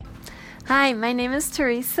Hi, my name is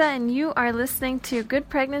Teresa, and you are listening to Good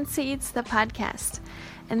Pregnancy Eats, the podcast.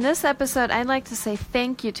 In this episode, I'd like to say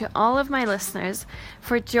thank you to all of my listeners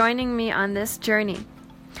for joining me on this journey.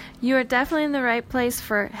 You are definitely in the right place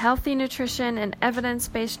for healthy nutrition and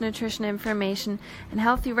evidence-based nutrition information and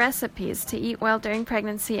healthy recipes to eat well during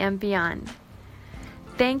pregnancy and beyond.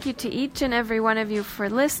 Thank you to each and every one of you for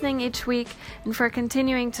listening each week and for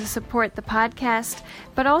continuing to support the podcast,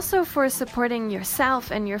 but also for supporting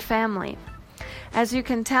yourself and your family. As you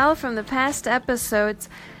can tell from the past episodes,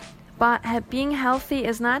 being healthy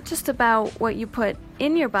is not just about what you put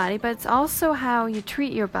in your body, but it's also how you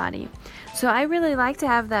treat your body. So I really like to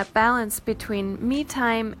have that balance between me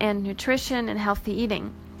time and nutrition and healthy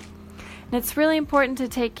eating. And it's really important to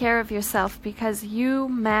take care of yourself because you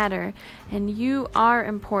matter and you are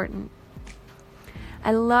important.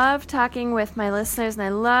 I love talking with my listeners and I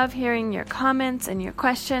love hearing your comments and your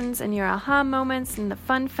questions and your aha moments and the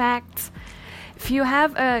fun facts. If you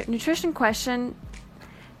have a nutrition question,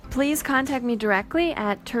 please contact me directly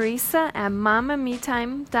at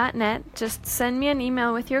teresa@mamametime.net. Just send me an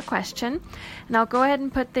email with your question, and I'll go ahead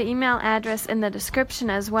and put the email address in the description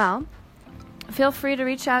as well. Feel free to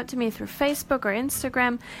reach out to me through Facebook or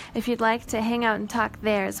Instagram if you'd like to hang out and talk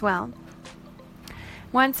there as well.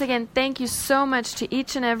 Once again, thank you so much to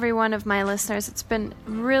each and every one of my listeners. It's been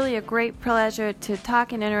really a great pleasure to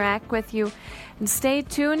talk and interact with you. And stay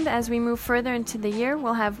tuned as we move further into the year.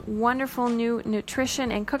 We'll have wonderful new nutrition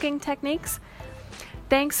and cooking techniques.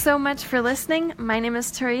 Thanks so much for listening. My name is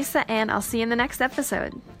Teresa, and I'll see you in the next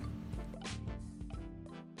episode.